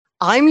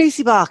I'm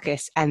Lucy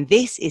Barkus, and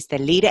this is the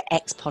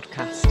Leaderx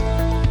podcast.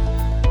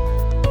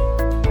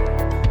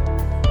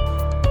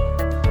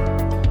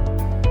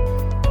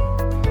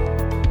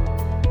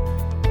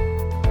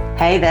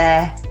 Hey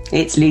there,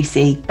 it's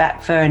Lucy,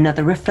 back for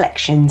another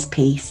reflections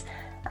piece.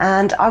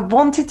 And I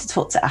wanted to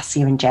talk to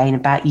Aasia and Jane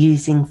about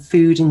using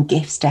food and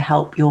gifts to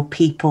help your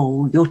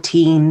people, your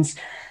teams,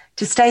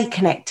 to stay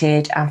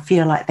connected and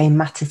feel like they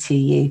matter to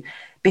you.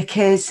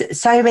 Because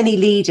so many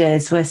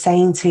leaders were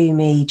saying to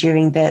me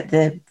during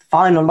the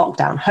final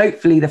lockdown,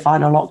 hopefully the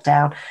final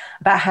lockdown,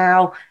 about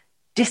how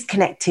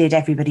disconnected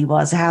everybody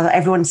was, how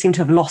everyone seemed to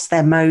have lost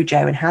their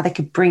mojo and how they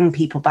could bring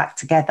people back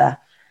together.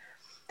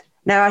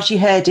 Now, as you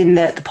heard in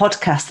the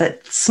podcast,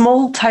 that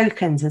small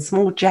tokens and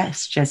small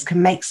gestures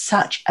can make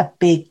such a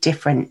big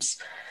difference.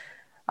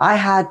 I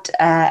had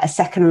a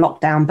second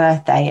lockdown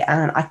birthday,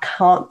 and I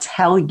can't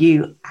tell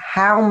you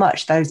how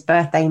much those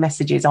birthday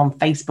messages on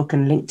Facebook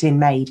and LinkedIn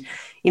made.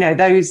 You know,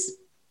 those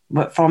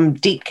were from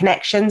deep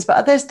connections, but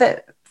others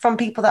that from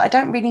people that I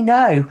don't really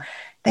know.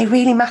 They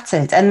really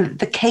mattered. And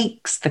the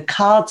cakes, the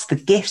cards, the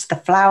gifts, the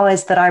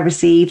flowers that I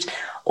received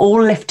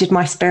all lifted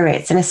my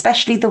spirits, and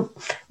especially the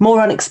more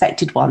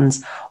unexpected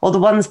ones, or the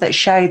ones that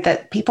showed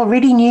that people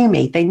really knew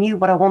me. They knew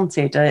what I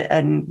wanted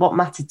and what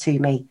mattered to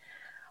me.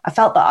 I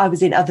felt that I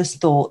was in others'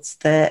 thoughts,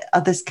 that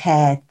others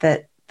cared,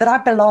 that I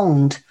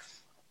belonged.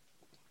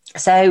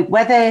 So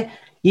whether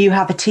you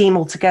have a team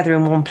all together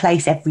in one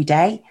place every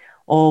day,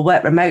 or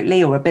work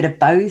remotely, or a bit of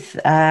both,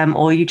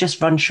 or you just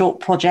run short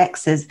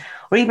projects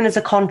or even as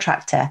a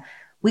contractor,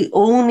 we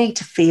all need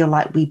to feel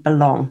like we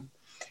belong.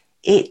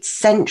 It's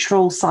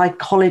central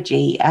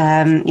psychology.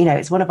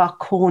 It's one of our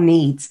core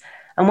needs.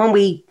 And when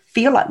we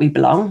feel like we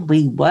belong,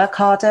 we work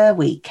harder,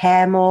 we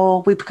care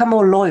more, we become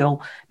more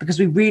loyal, because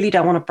we really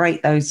don't want to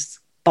break those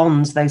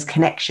bonds, those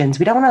connections.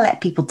 We don't want to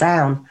let people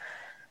down,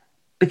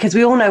 because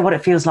we all know what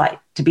it feels like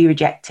to be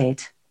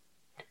rejected.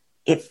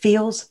 It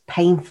feels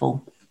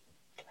painful.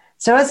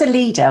 So as a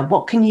leader,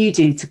 what can you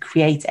do to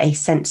create a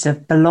sense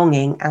of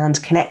belonging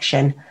and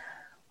connection?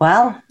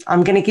 Well,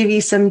 I'm going to give you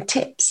some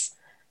tips.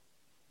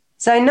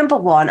 So number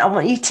one, I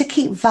want you to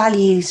keep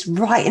values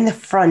right in the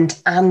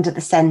front and at the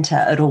center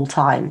at all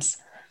times.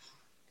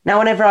 Now,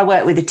 whenever I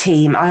work with a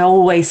team, I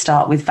always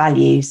start with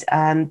values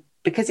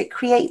because it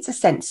creates a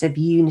sense of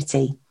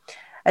unity.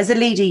 As a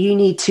leader, you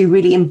need to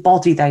really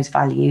embody those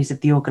values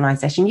of the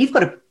organization. You've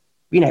got to,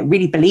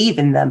 really believe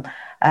in them.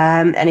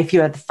 And if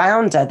you're the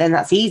founder, then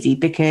that's easy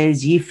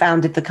because you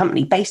founded the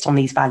company based on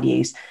these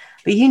values.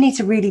 But you need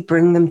to really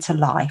bring them to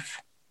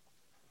life.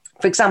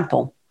 For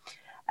example,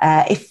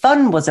 if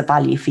fun was a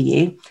value for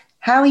you,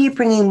 how are you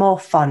bringing more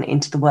fun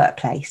into the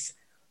workplace?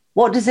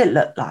 What does it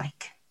look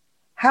like?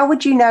 How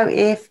would you know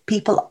if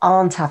people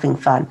aren't having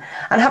fun?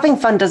 And having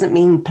fun doesn't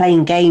mean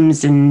playing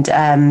games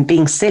and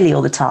being silly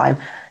all the time.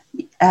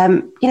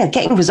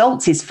 Getting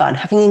results is fun.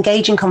 Having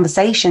engaging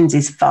conversations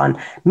is fun.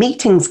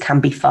 Meetings can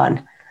be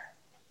fun.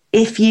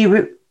 If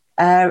you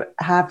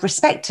have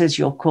respect as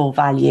your core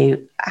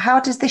value, how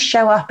does this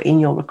show up in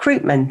your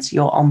recruitment,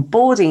 your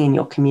onboarding, in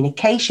your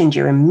communication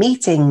during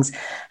meetings?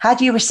 How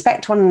do you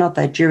respect one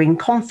another during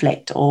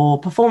conflict or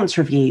performance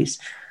reviews?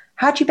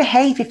 How do you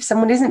behave if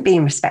someone isn't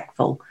being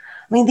respectful?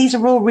 I mean, these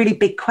are all really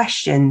big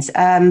questions.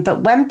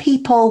 But when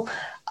people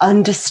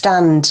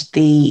understand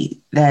the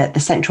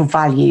central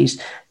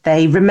values,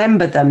 they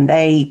remember them,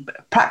 they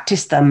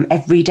practice them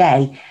every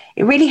day,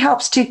 it really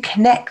helps to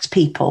connect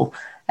people.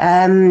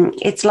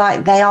 It's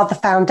like they are the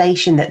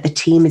foundation that the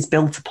team is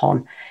built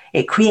upon.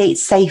 It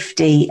creates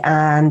safety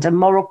and a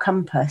moral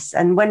compass.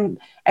 And when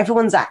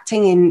everyone's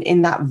acting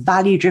in that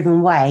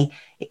value-driven way,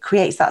 it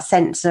creates that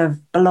sense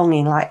of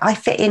belonging, like I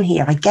fit in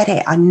here, I get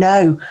it, I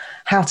know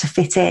how to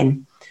fit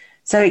in.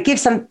 So it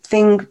gives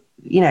something,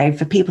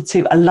 for people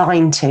to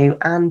align to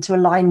and to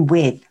align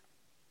with.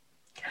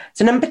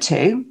 So number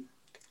two,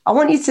 I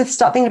want you to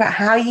start thinking about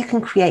how you can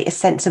create a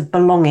sense of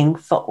belonging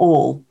for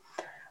all.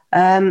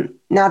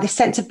 Now, this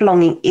sense of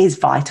belonging is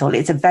vital.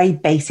 It's a very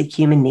basic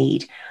human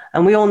need.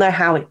 And we all know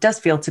how it does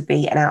feel to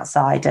be an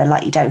outsider,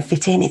 like you don't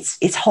fit in.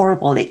 It's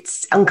horrible.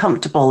 It's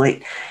uncomfortable.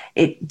 It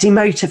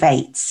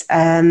demotivates.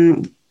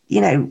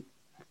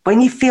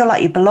 When you feel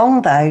like you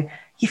belong, though,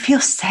 you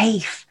feel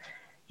safe.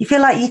 You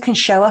feel like you can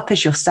show up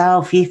as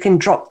yourself. You can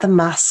drop the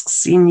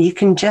masks and you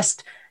can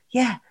just,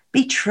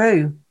 be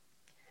true.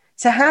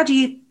 So how do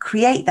you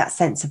create that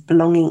sense of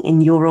belonging in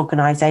your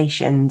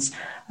organizations,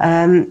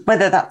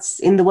 whether that's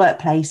in the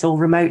workplace or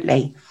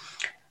remotely?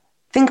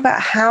 Think about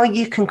how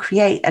you can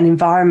create an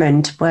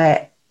environment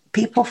where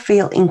people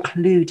feel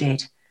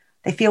included,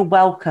 they feel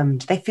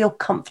welcomed, they feel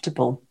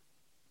comfortable.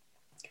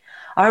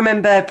 I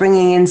remember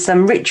bringing in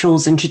some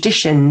rituals and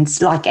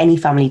traditions, like any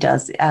family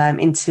does,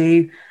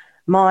 into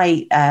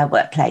my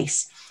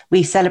workplace.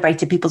 We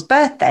celebrated people's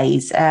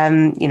birthdays.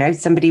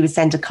 Somebody would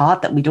send a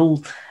card that we'd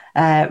all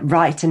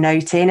write a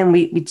note in, and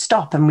we'd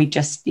stop and we'd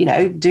just,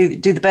 do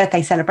the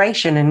birthday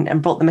celebration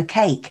and brought them a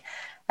cake.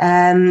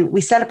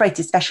 We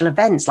celebrated special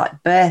events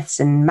like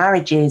births and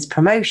marriages,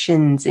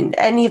 promotions, and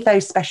any of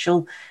those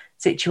special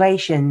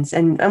situations.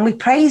 And we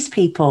praised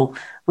people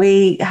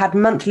We had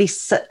monthly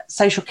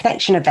social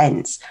connection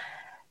events.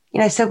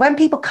 So when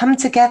people come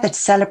together to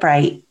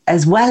celebrate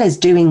as well as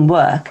doing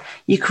work,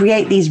 you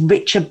create these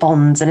richer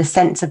bonds and a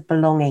sense of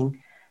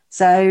belonging.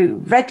 So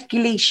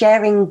regularly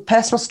sharing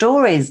personal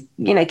stories,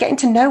 getting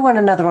to know one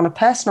another on a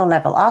personal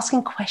level,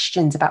 asking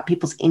questions about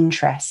people's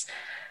interests.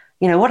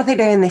 What are they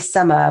doing this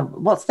summer?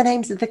 What's the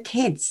names of the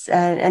kids?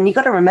 And you've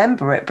got to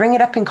remember it, bring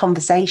it up in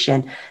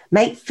conversation,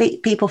 make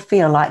people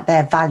feel like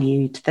they're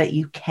valued, that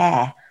you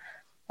care.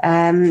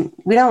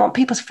 We don't want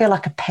people to feel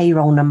like a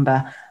payroll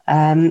number.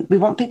 We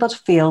want people to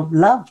feel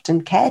loved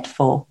and cared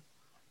for.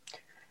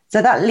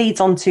 So that leads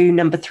on to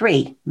number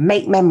 3,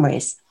 make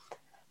memories.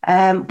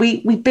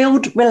 We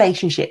build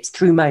relationships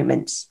through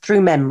moments,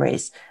 through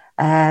memories.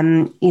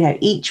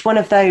 Each one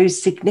of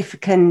those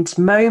significant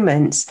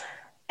moments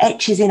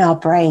etches in our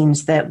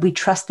brains that we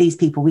trust these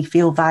people, we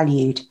feel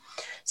valued.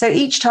 So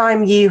each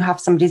time you have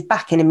somebody's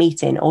back in a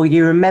meeting or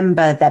you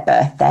remember their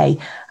birthday,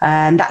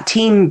 that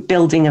team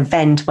building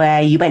event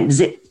where you went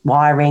zip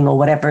wiring or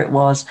whatever it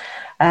was,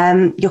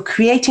 you're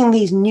creating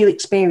these new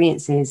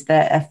experiences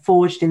that are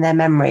forged in their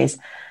memories.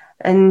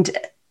 And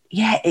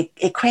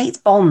it creates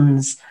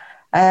bonds.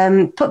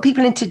 Put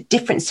people into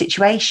different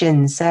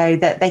situations so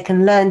that they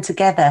can learn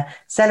together,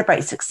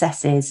 celebrate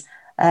successes,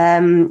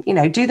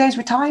 do those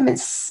retirement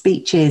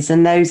speeches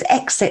and those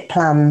exit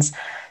plans.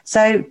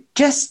 So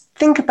just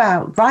think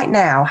about right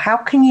now, how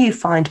can you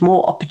find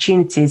more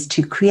opportunities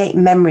to create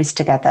memories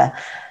together?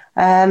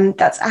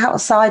 That's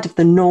outside of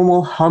the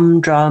normal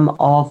humdrum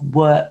of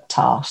work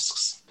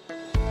tasks.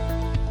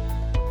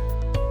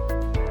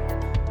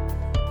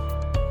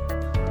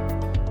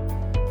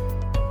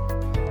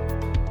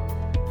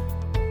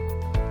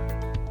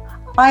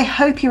 I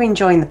hope you're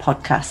enjoying the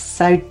podcast,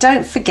 so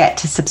don't forget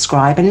to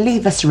subscribe and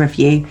leave us a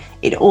review.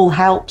 It all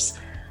helps.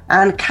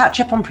 And catch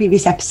up on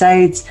previous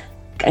episodes.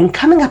 And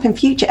coming up in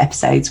future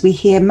episodes, we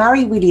hear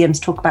Mary Williams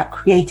talk about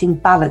creating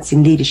balance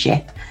in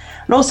leadership.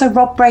 And also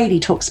Rob Brady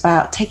talks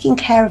about taking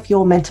care of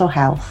your mental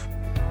health.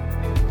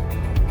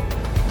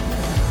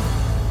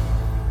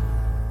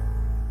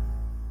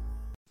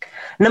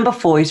 Number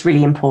 4 is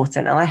really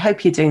important, and I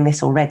hope you're doing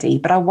this already,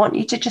 but I want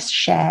you to just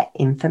share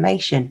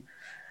information.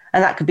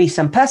 And that could be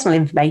some personal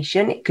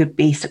information, it could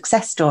be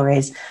success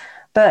stories.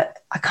 But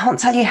I can't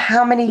tell you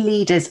how many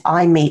leaders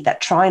I meet that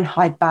try and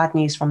hide bad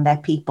news from their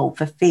people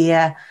for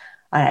fear,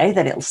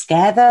 that it'll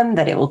scare them,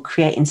 that it will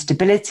create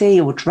instability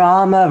or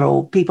drama,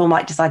 or people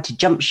might decide to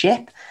jump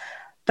ship.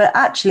 But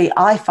actually,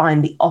 I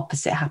find the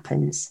opposite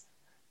happens.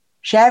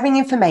 Sharing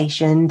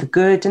information, the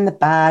good and the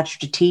bad,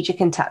 strategic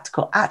and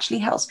tactical, actually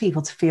helps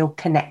people to feel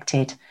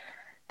connected.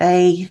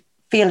 They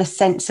feel a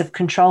sense of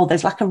control.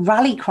 There's like a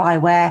rally cry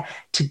where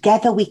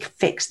together we can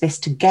fix this,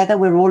 together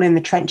we're all in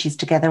the trenches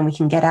together and we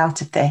can get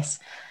out of this.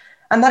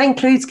 And that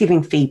includes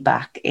giving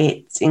feedback.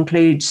 It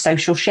includes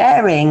social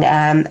sharing,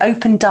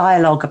 open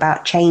dialogue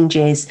about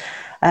changes,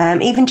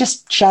 even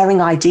just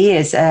sharing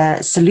ideas,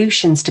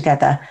 solutions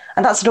together.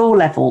 And that's at all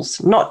levels,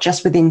 not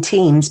just within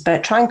teams,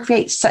 but try and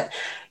create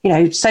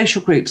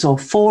social groups or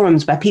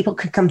forums where people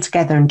can come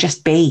together and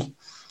just be.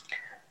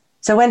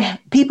 So when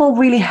people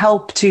really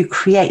help to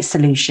create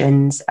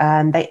solutions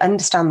and they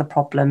understand the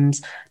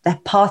problems, they're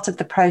part of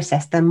the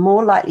process, they're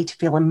more likely to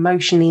feel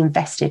emotionally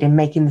invested in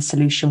making the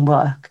solution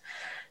work.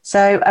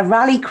 So a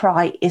rally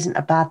cry isn't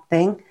a bad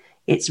thing.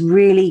 It's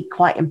really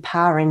quite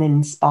empowering and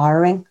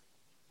inspiring.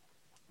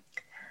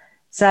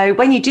 So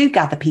when you do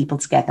gather people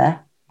together,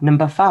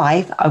 number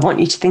 5, I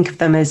want you to think of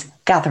them as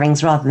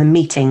gatherings rather than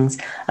meetings.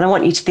 And I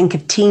want you to think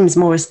of teams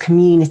more as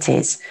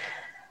communities.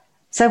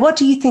 So what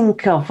do you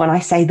think of when I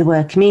say the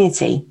word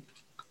community?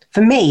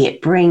 For me,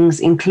 it brings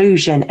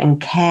inclusion and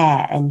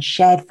care and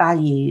shared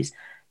values.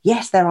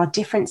 Yes, there are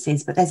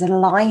differences, but there's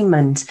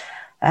alignment,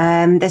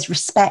 there's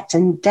respect,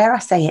 and dare I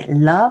say it,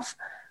 love.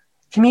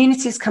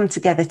 Communities come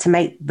together to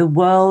make the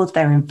world,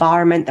 their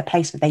environment, the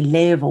place where they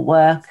live or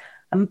work,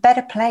 a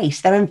better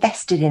place. They're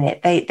invested in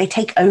it. They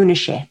take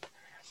ownership.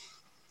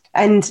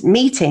 And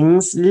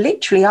meetings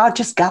literally are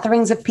just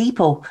gatherings of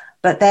people,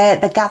 but they're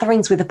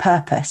gatherings with a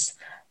purpose.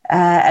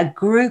 A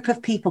group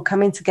of people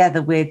coming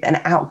together with an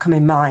outcome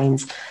in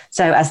mind.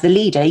 So as the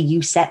leader,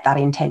 you set that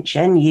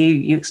intention,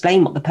 you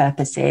explain what the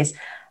purpose is.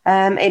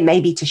 It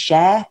may be to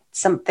share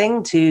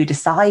something, to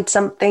decide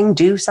something,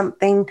 do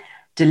something,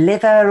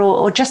 deliver,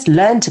 or just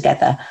learn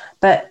together.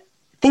 But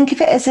think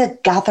of it as a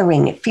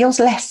gathering. It feels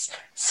less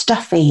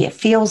stuffy. It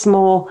feels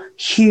more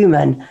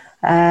human.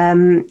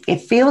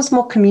 It feels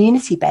more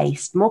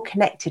community-based, more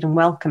connected and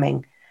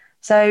welcoming.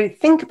 So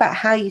think about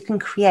how you can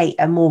create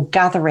a more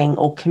gathering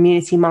or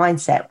community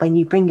mindset when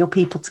you bring your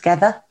people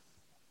together.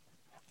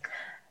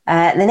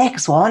 The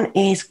next one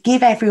is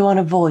give everyone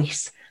a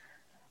voice.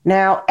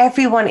 Now,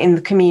 everyone in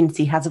the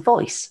community has a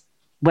voice,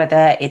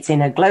 whether it's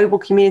in a global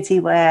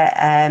community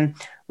where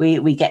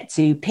we get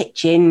to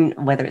pitch in,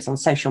 whether it's on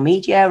social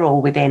media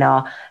or within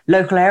our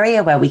local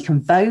area where we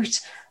can vote.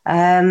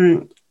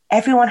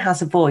 Everyone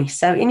has a voice.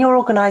 So in your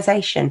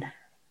organization,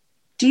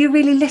 do you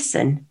really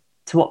listen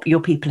to what your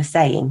people are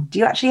saying? Do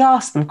you actually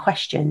ask them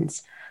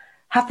questions?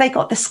 Have they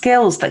got the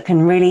skills that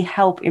can really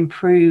help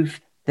improve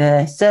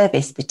the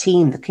service, the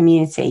team, the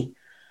community?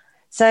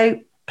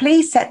 So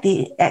please set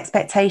the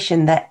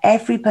expectation that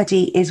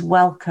everybody is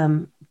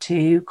welcome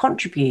to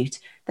contribute,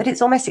 that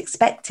it's almost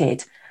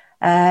expected,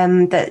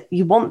 that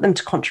you want them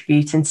to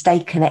contribute and stay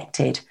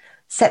connected.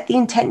 Set the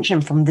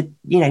intention from the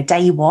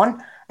day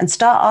one and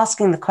start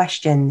asking the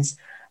questions.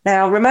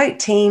 Now, remote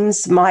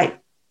teams might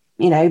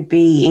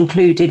be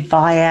included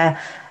via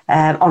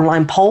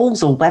online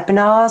polls or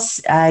webinars.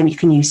 You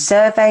can use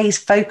surveys,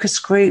 focus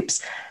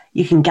groups.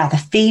 You can gather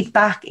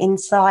feedback,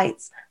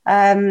 insights.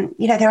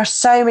 There are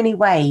so many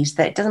ways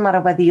that it doesn't matter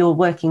whether you're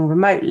working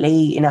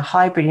remotely in a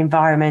hybrid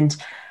environment.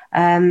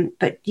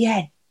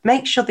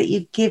 Make sure that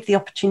you give the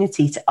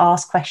opportunity to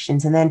ask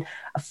questions, and then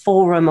a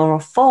forum or a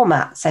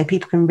format so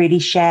people can really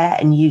share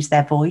and use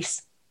their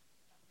voice.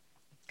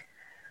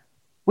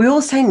 We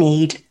also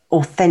need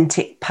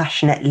authentic,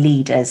 passionate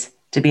leaders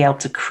to be able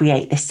to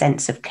create this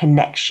sense of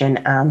connection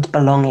and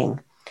belonging.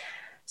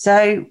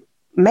 So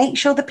make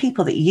sure the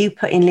people that you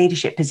put in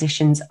leadership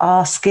positions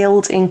are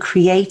skilled in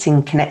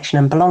creating connection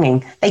and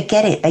belonging. They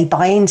get it, they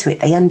buy into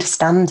it, they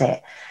understand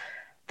it.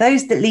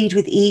 Those that lead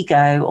with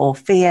ego or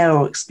fear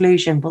or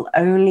exclusion will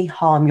only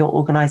harm your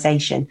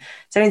organization.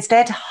 So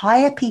instead,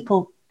 hire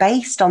people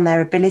based on their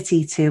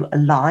ability to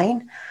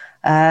align,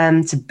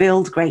 to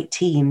build great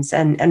teams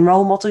and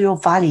role model your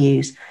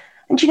values.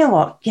 And you know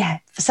what? Yeah,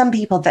 for some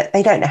people that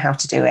they don't know how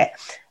to do it.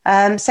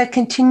 So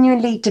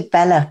continually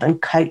develop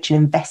and coach and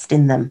invest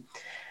in them.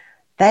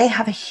 They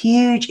have a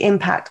huge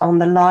impact on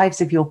the lives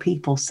of your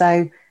people.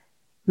 So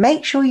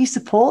make sure you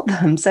support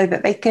them so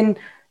that they can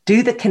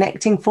do the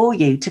connecting for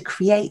you to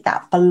create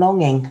that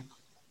belonging.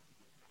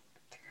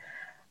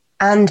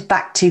 And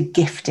back to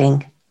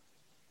gifting.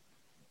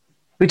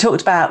 We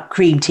talked about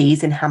cream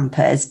teas and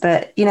hampers,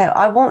 but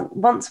I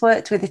once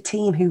worked with a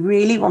team who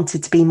really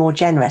wanted to be more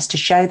generous, to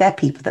show their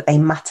people that they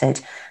mattered,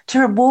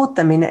 to reward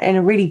them in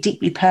a really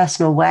deeply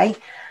personal way.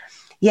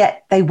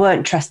 Yet they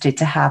weren't trusted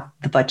to have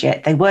the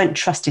budget. They weren't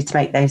trusted to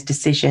make those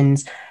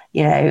decisions.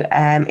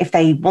 If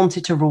they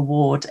wanted to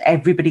reward,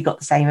 everybody got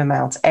the same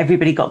amount.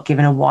 Everybody got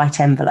given a white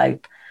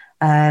envelope.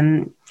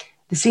 The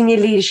senior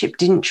leadership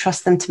didn't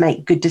trust them to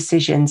make good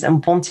decisions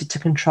and wanted to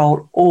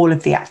control all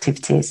of the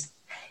activities.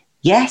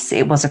 Yes,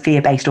 it was a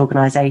fear-based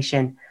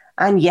organization.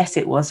 And yes,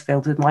 it was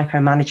filled with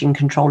micromanaging,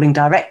 controlling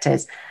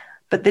directors.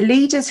 But the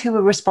leaders who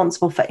were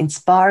responsible for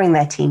inspiring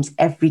their teams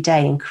every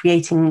day and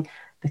creating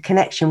the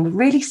connection were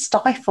really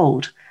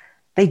stifled.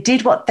 They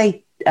did what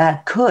they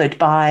could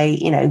by,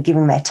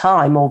 giving their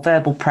time or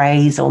verbal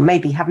praise or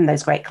maybe having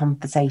those great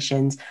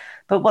conversations.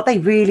 But what they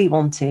really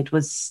wanted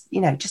was,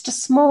 just a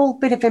small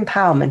bit of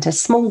empowerment, a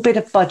small bit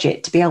of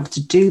budget to be able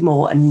to do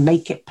more and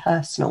make it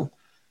personal.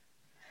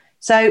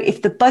 So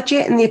if the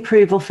budget and the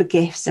approval for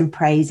gifts and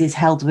praise is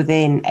held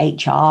within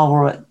HR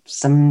or at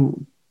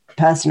some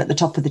person at the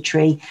top of the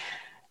tree,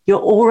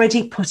 you're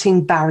already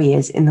putting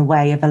barriers in the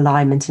way of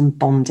alignment and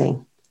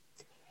bonding.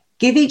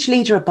 Give each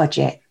leader a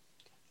budget.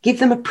 Give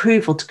them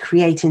approval to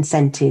create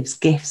incentives,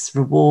 gifts,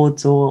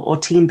 rewards, or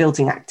team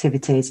building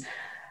activities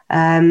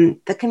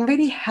that can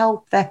really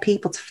help their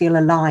people to feel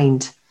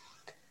aligned.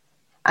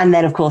 And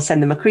then, of course,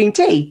 send them a cream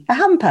tea, a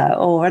hamper,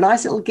 or a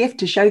nice little gift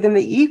to show them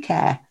that you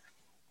care.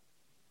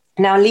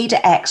 Now,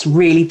 Leaderx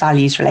really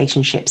values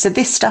relationships, so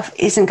this stuff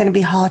isn't going to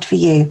be hard for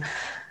you.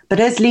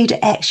 But as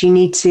Leaderx, you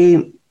need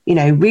to,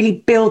 really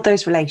build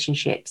those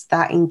relationships,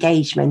 that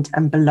engagement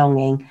and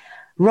belonging,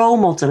 role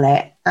model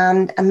it,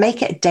 and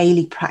make it a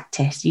daily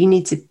practice. You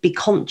need to be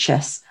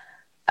conscious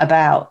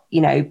about,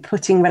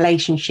 putting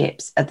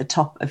relationships at the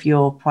top of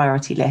your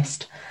priority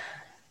list.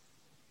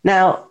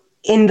 Now,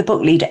 in the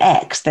book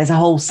Leaderx, there's a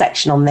whole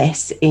section on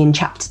this in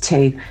chapter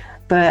 2,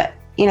 but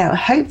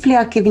hopefully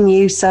I've given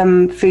you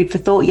some food for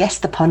thought. Yes,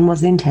 the pun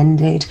was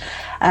intended.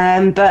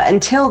 But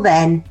until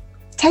then,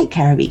 take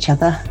care of each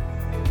other.